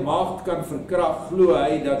hy 'n maagd kan verkrag, glo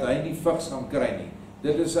hy dat hy nie vigs gaan kry nie.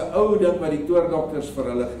 Dit is 'n ou ding wat die toordokters vir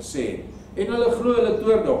hulle gesê het. En hulle glo hulle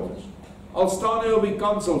toordokters. Al staan hy op die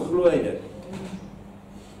kansel, glo hy dit.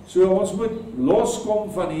 So ons moet loskom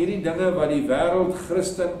van hierdie dinge wat die wêreld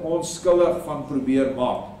Christen ons skuldig van probeer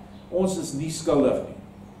maak. Ons is nie skuldig nie.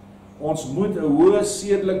 Ons moet 'n hoë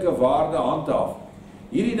sedelike waarde handhaaf.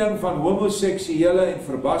 Hierdie ding van homoseksuele en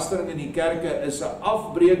verbastering in die kerke is 'n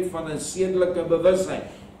afbreek van 'n sedelike bewussyn.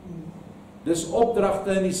 Dis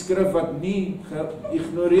opdragte in die skrif wat nie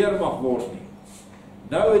geïgnoreer mag word nie.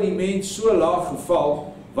 Nou het die mens so laag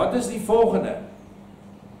geval, wat is die volgende?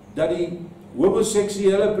 Dat die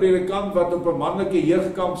homoseksuele predikant wat op 'n manlike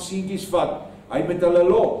jeugkamp seentjies vat, hy met hulle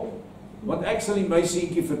lok. Want ek sal nie my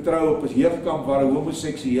seentjie vertrou op 'n jeugkamp waar 'n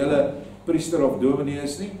homoseksuele priester of dominee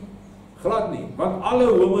is nie. Glad nie, want alle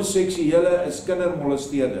homoseksuele is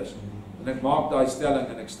kindermolesteerders. En ek maak daai stelling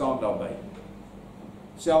en ek staan daarby.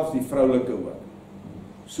 Selfs die vroulike ook.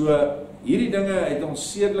 So, hierdie dinge het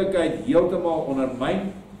ons sedelikheid heeltemal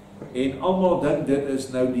ondermyn en almal dink dit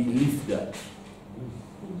is nou die liefde.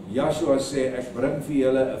 Joshua sê, ek bring vir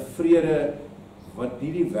julle 'n vrede wat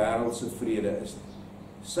nie die wêreldse vrede is nie.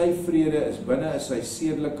 Sy vrede is binne sy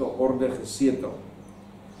sedelike orde gesetel.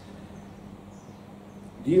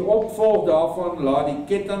 Die opvolg daarvan laat die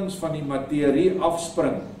kettinge van die materie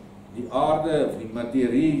afspring. Die aarde of die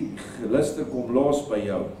materie geliste kom los by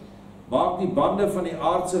jou. Maak die bande van die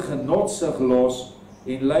aardse genotsig los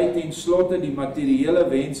en lei ten slotte die materiële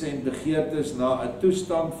wense en begeertes na 'n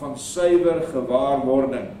toestand van suiwer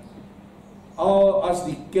gewaarwording. Al as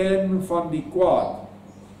die kern van die kwaad,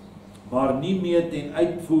 maar nie meer ten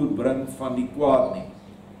uitvoer bring van die kwaad nie.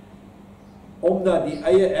 Omdat die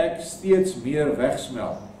eie ek steeds meer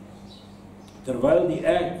wegsmelt. Terwyl die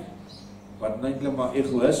ek, wat eintlik maar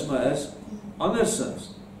egoïsme is,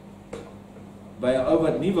 andersins, by 'n ou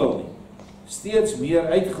wat nie wil nie, steeds meer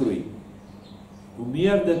uitgroei. Hoe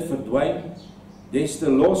meer dit verdwyn, des te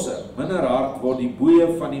losser, minder hard word die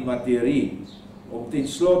boeie van die materie, om ten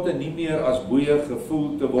slotte nie meer as boeie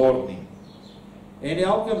gevoel te word nie. En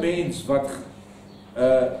elke mens wat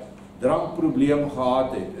 'n drankprobleem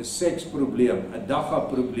gehad het, 'n seksprobleem, 'n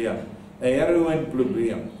dagga-probleem, 'n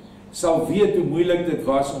heroïnprobleem, sal weet hoe moeilik dit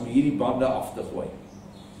was om hierdie bande af te gooi.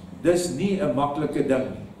 Dis nie 'n maklike ding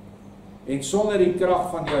nie. En sonder die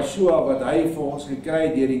krag van Joshua wat hy vir ons gekry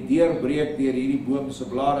het deur die deurbreek deur hierdie boom se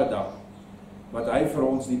blare dak, wat hy vir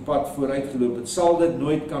ons die pad vooruit geloop het, sal dit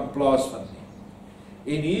nooit kan plaasvind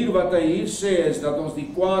nie. En hier wat hy hier sê is dat ons die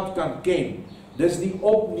kwaad kan ken. Dis die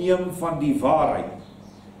opneem van die waarheid.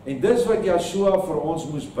 En dis wat Joshua vir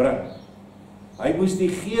ons moes bring. Hy moes die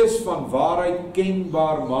gees van waarheid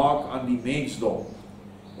kenbaar maak aan die mensdom.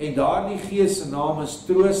 En daardie gees se naam is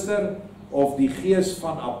trooster, of die gees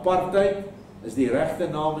van apartheid, is die regte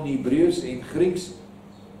naam in Hebreëus en Grieks.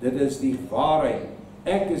 Dit is die waarheid.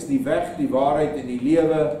 Ek is die weg, die waarheid en die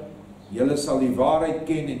lewe. Julle sal die waarheid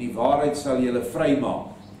ken en die waarheid sal julle vrymaak.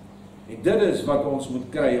 En dit is wat ons moet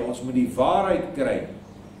kry. Ons moet die waarheid kry.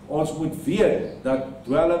 Ons moet weet dat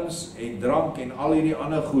dwelms en drank en al hierdie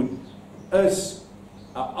ander goed is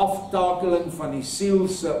 'n aftakeling van die siel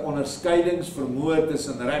se onderskeidingsvermoë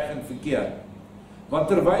tussen reg en verkeerd. Want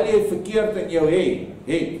terwyl jy verkeerd in jou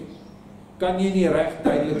het, kan jy nie reg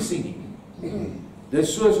duidelik sien nie.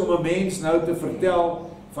 Dis soos om 'n mens nou te vertel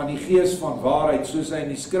van die gees van waarheid, soos hy in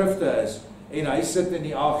die skrifte is, en hy sit in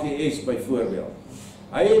die AGS byvoorbeeld.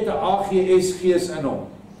 Hy het 'n AGS gees in hom.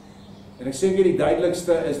 En ek seker die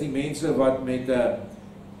duidelikste is die mense wat met 'n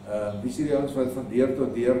wie is die ouens wat van deur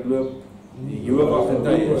tot deur loop, die Jehova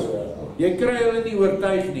getuies. Jy kry hulle nie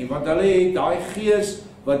oortuig nie, want hulle het daai gees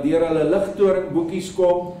wat deur hulle ligtoring boekies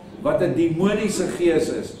kom, wat 'n demoniese gees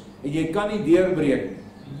is, en jy kan nie deurbreek nie.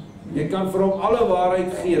 Jy kan vir hom alle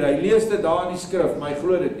waarheid gee, hy lees dit daar in die skrif, maar hy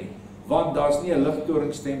glo dit nie, want daar's nie 'n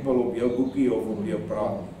ligtoringstempel op jou boekie of op jou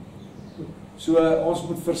praat nie. So ons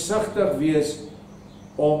moet versigtig wees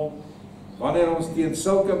om, wanneer ons teen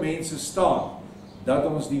sulke mense staan, dat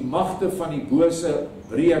ons die magte van die bose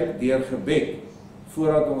breek deur gebed,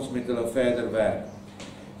 voordat ons met hulle verder werk.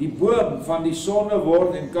 Die boom van die sonde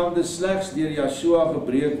word en kan dus slegs deur Joshua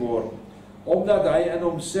gebreek word, omdat hy in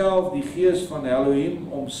homself die gees van Elohim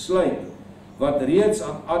omsluit, wat reeds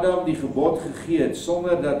aan Adam die gebod gegee het,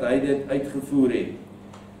 sonder dat hy dit uitgevoer het.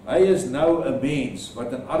 Hy is nou 'n mens,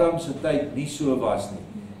 wat in Adam se tyd nie so was nie.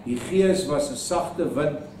 Die gees was 'n sagte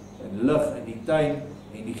wind en lig in die tuin,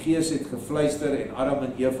 en die gees het gefluister, en Adam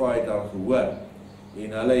en Eva het al gehoor,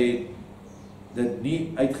 en hulle het dit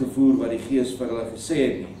nie uitgevoer wat die gees vir hulle gesê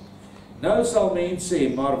het nie. Nou sal mense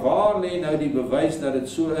sê, maar waar lê nou die bewys dat dit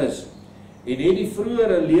so is? En het die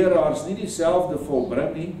vroeëre leraars nie dieselfde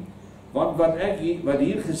volbring nie? Want wat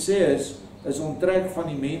hier gesê is onttrek van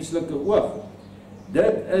die menslike oog.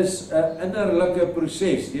 Dit is 'n innerlike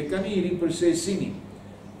proses. Jy kan nie hierdie proses sien nie,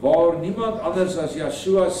 waar niemand anders as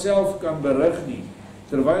Yeshua self kan berig nie,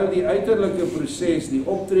 terwyl die uiterlike proses, die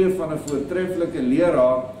optree van 'n voortreffelike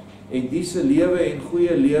leraar en die se lewe en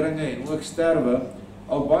goeie leringe en ook sterwe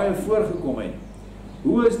al baie voorgekom het.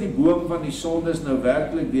 Hoe is die boom van die sondes nou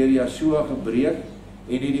werklik deur Yeshua gebreek,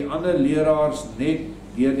 en het die ander leraars net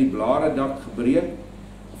deur die blaredak gebreek?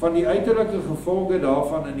 Van die uiterlike gevolge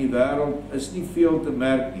daarvan in die wêreld is nie veel te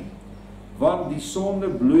merk nie, want die sonde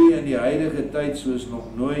bloei in die huidige tyd soos nog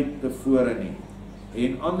nooit tevore nie.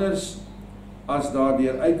 En anders as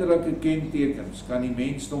daardeur uiterlike kentekens kan die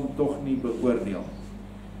mensdom tog nie beoordeel.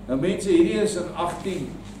 Nou mense, hierdie is in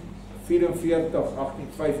 1844,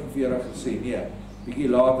 1845 gesê, nee, bietjie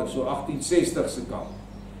later, so 1860 se kant.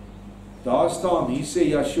 Daar staan, hier sê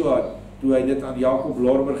Yeshua, toe hy dit aan Jacob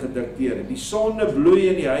Lorber gedikteer het, die sonde bloei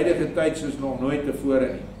in die huidige tyd soos nog nooit tevore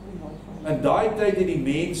nie. In daai tyd het die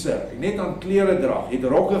mense, net aan klere dra, het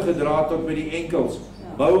rokke gedra tot by die enkels,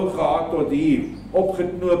 boue gehad tot hier,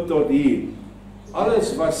 opgeknoop tot hier.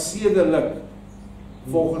 Alles was sedelik,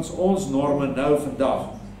 volgens ons norme nou vandag.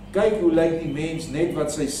 Kyk hoe lyk die mens net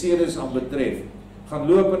wat sy sedes aan betref. Gaan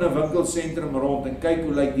loop in 'n winkelsentrum rond en kyk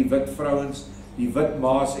hoe lyk die wit vrouens, die wit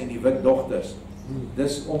ma's en die wit dogters.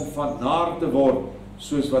 Dis om van naar te word,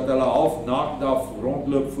 soos wat hulle half naak daar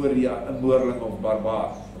rondloop voor die inboorling of barbaar.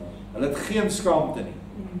 Hulle het geen skaamte nie.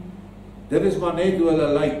 Dit is maar net hoe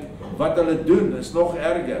hulle lyk. Wat hulle doen is nog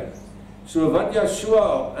erger. So wat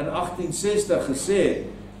Yeshua in 1860 gesê het,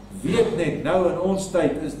 weet net nou in ons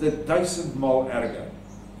tyd is dit 1000 maal erger.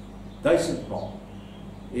 1000 maal.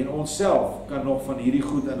 En ons self kan nog van hierdie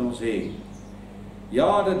goed in ons hê.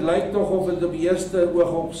 Ja, dit lyk tog of dit op die eerste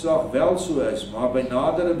oogopslag wel so is, maar by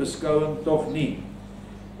nadere beskouing tog nie.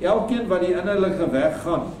 Elkeen wat die innerlike weg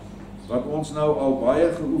gaan, wat ons nou al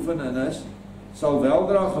baie geoefen in is, sal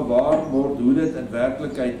weldra gewaar word hoe dit in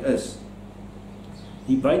werklikheid is.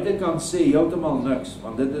 Die buitekant sê heeltemal niks,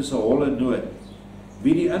 want dit is 'n holle noot.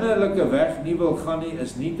 Wie die innerlike weg nie wil gaan nie,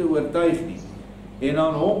 is nie te oortuig nie. En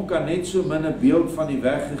aan hom kan net so min 'n beeld van die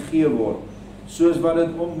weg gegee word, soos wat dit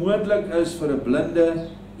onmoontlik is vir 'n blinde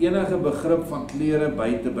enige begrip van klere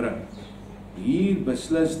by te bring. Hier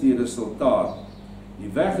beslis die resultaat. Die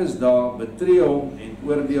weg is daar, betree hom en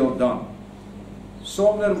oordeel dan.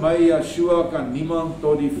 Sonder my, Yeshua, kan niemand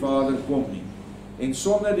tot die Vader kom nie. En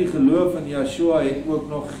sonder die geloof in Yeshua het ook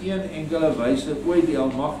nog geen enkele wyse ooit die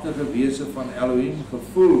almagtige wese van Elohim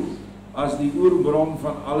gevoel as die oerbron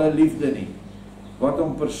van alle liefde nie, wat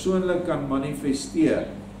hom persoonlik kan manifesteer.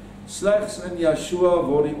 Slegs in Yeshua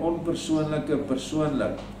word die onpersoonlike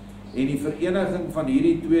persoonlik, en die vereniging van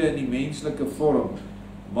hierdie twee in die menslike vorm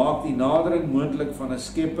maak die nadering moontlik van 'n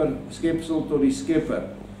skepsel tot die Skepper,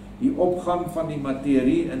 die opgang van die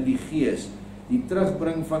materie in die gees, die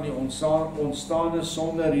terugbring van die ontstane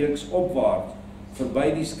sondereeks opwaarts,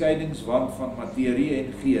 verby die skeidingswand van materie en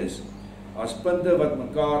gees, as punte wat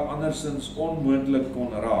mekaar andersins onmoontlik kon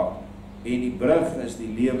raak, en die brug is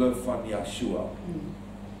die lewe van Yeshua.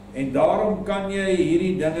 En daarom kan jy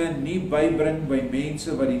hierdie dinge nie bybring by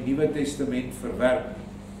mense wat die Nuwe Testament verwerp.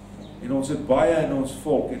 En ons het baie in ons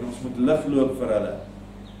volk, en ons moet lig loop vir hulle.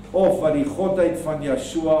 Of wat die godheid van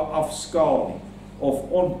Yeshua afskaal nie, of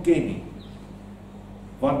ontken nie.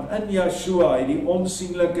 Want in Yeshua het die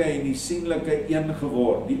onsienlike en die sienlike een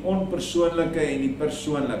geword, die onpersoonlike en die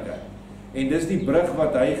persoonlike. En dis die brug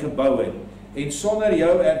wat hy gebou het. En sonder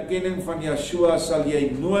jou erkenning van Yeshua sal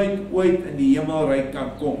jy nooit ooit in die hemelryk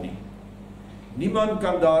kan kom nie. Niemand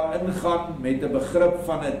kan daar ingaan met 'n begrip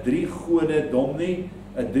van 'n drie gode dom nie,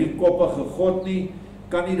 'n driekoppige God nie,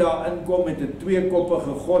 kan nie daar inkom met 'n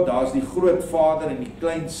tweekoppige God, daar's die groot Vader en die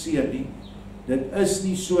klein Seun nie. Dit is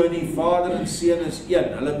nie so nie, Vader en Seun is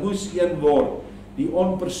een, hulle moes een word, die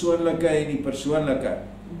onpersoonlike en die persoonlike,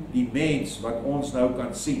 die mens wat ons nou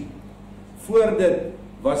kan sien. Voor dit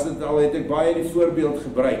was dit al, het ek baie die voorbeeld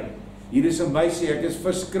gebruik. Hier is 'n meisie, ek is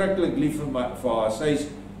verskriklik lief vir haar, sy is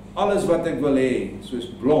alles wat ek wil hê, soos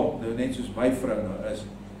blond, nou net soos my vrou nou is,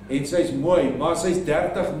 en sy is mooi, maar sy is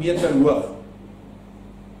 30 meter hoog.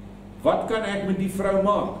 Wat kan ek met die vrou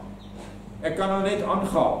maak? Ek kan nou net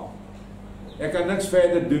aangaan. Ek kan niks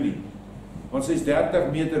verder doen nie. Want sy is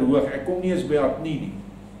 30 meter hoog. Ek kom nie eens by haar knie nie.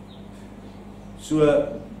 So,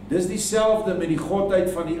 dis dieselfde met die godheid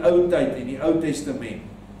van die ou tyd en die Ou Testament.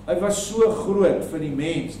 Hy was so groot vir die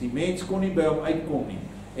mens kon nie by hom uitkom nie.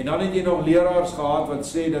 En dan het jy nog leraars gehad wat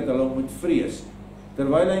sê dat hulle hom moet vrees,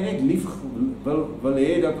 terwyl hy net lief wil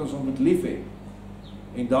hê dat ons hom moet lief hê.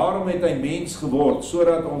 En daarom het hy mens geword,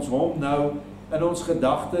 sodat ons hom nou in ons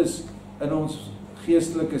gedagtes, in ons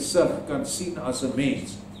geestelike sig kan sien as 'n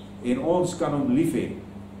mens, en ons kan hom lief hê.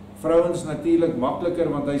 Vrouens natuurlik makliker,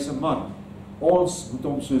 want hy's 'n man. Ons moet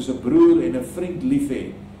hom soos 'n broer en 'n vriend lief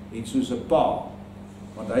hê, en soos 'n pa,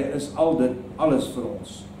 want hy is alles vir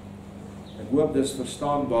ons. Ek hoop dis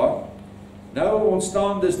verstaanbaar. Nou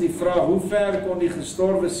ontstaan dus die vraag, hoe ver kon die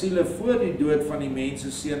gestorwe siele voor die dood van die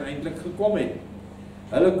menseseun eintlik gekom het?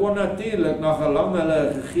 Hulle kon natuurlik na gelang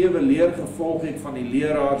hulle gegewe leer gevolg het van die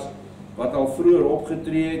leraars wat al vroeër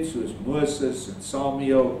opgetree het, soos Moses en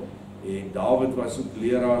Samuel, en Dawid was ook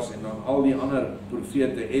leraars, en dan al die ander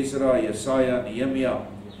profete, Esra, Jesaja, Nehemia.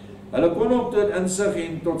 Hulle kon ook tot insig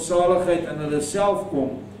en tot saligheid in hulle self kom,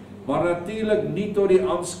 maar natuurlik nie tot die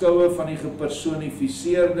aanskoue van die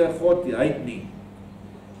gepersonifiseerde Godheid nie.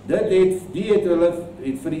 Die het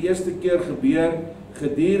vir die eerste keer gebeur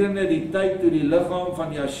gedurende die tyd toe die liggaam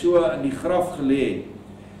van Yeshua in die graf gelê het.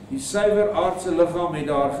 Die suiwer aardse liggaam het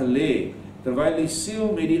daar gelê, terwyl die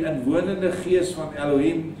siel met die inwonende gees van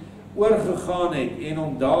Elohim oorgegaan het en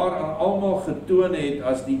hom daar aan almal getoon het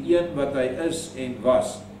as die een wat hy is en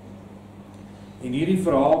was. En hierdie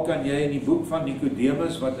verhaal kan jy in die boek van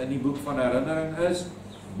Nicodemus, wat in die boek van herinnering is,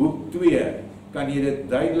 boek 2, kan jy dit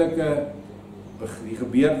die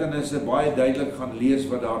gebeurtenisse baie duidelik gaan lees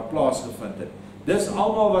wat daar plaasgevind het. Dis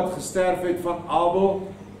almal wat gesterf het van Abel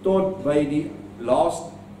tot by die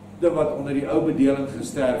laaste wat onder die ou bedeling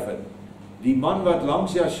gesterf het. Die man wat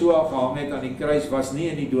langs Yeshua gehang het aan die kruis was nie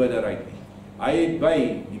in die doderyk nie. Hy het by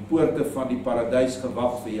die poorte van die paradys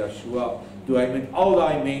gewag vir Yeshua, toe hy met al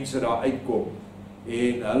daai mense daar uitkom,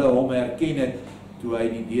 en hulle hom herken het, toe hy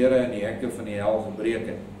die deure en die hekke van die hel gebreek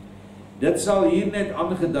het. Dit sal hier net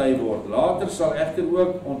aangedui word, later sal egter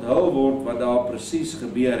ook onthul word wat daar presies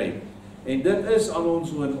gebeur het. En dit is aan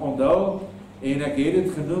ons onthul, en ek het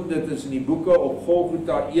dit genoem, dit is in die boeke op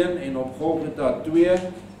Golgotha 1 en op Golgotha 2,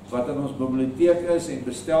 wat in ons biblioteek is en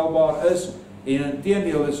bestelbaar is, en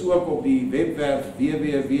inteendeel is ook op die webwerf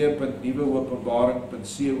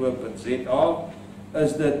www.nuweopenbaring.co.za,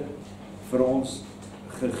 is dit vir ons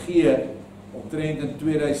gegee omtrent in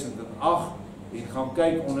 2008, en gaan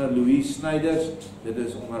kyk onder Louise Snyders, dit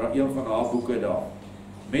is onder een van haar boeke daar.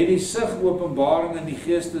 Met die sig-openbaring in die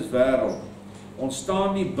geesteswêreld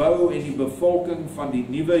ontstaan die bou en die bevolking van die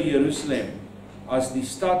nuwe Jerusalem as die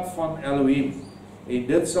stad van Elohim, en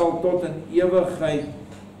dit sal tot in ewigheid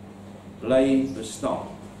bly bestaan.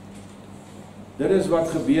 Dit is wat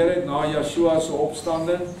gebeur het na Yeshua se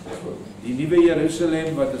opstanding, die nuwe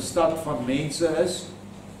Jerusalem wat 'n stad van mense is,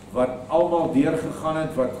 wat almal deurgegaan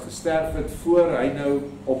het, wat gesterf het voor hy nou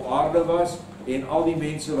op aarde was, en al die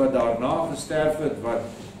mense wat daarna gesterf het, wat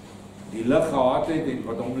die lig gehad het en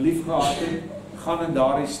wat hom lief gehad het, gaan in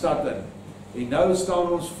daardie stad in. En nou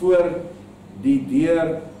staan ons voor die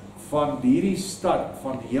deur van hierdie stad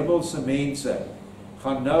van hemelse mense,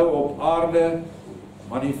 gaan nou op aarde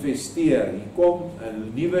manifesteer. Hier kom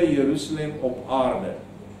 'n nuwe Jerusalem op aarde.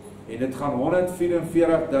 En dit gaan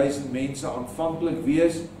 144.000 mense aanvanklik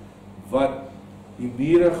wees, wat die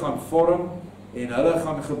mure gaan vorm, en hulle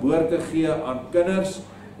gaan geboorte gee aan kinders,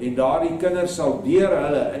 en daardie kinders sal deur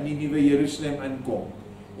hulle in die nuwe Jerusalem inkom.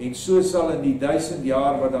 En so sal in die 1000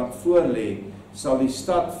 jaar wat dan voor lê, sal die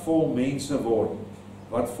stad vol mense word,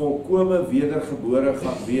 wat volkome wedergebore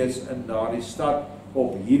gaan wees in daardie stad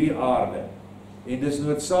op hierdie aarde. En dis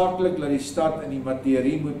noodsaaklik dat die stad in die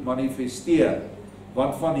materie moet manifesteer,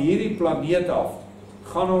 want van hierdie planeet af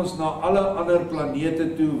gaan ons na alle ander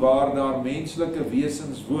planete toe waar daar menslike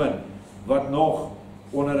wesens woon, wat nog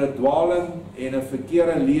onder 'n dwaling en 'n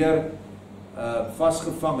verkeerde leer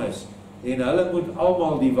vasgevang is, en hulle moet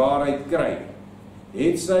almal die waarheid kry.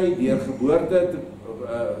 Het sy deur geboorte,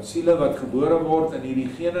 siele wat gebore word in hierdie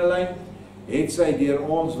genelyn, het sy deur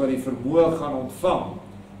ons wat die vermoë gaan ontvang,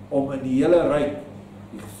 om in die hele ryk,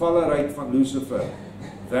 die gevalle ryk van Lucifer,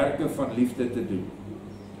 werke van liefde te doen.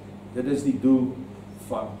 Dit is die doel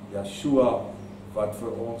van Yeshua, wat vir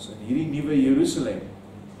ons in hierdie nuwe Jerusalem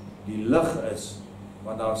die lig is,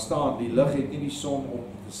 want daar staan, die lig het nie die son om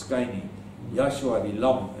te skyn nie. Yeshua, die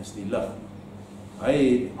lam, is die lig. Hy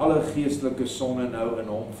het alle geestelike sonne nou in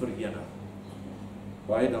hom verenig.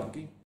 Baie dankie.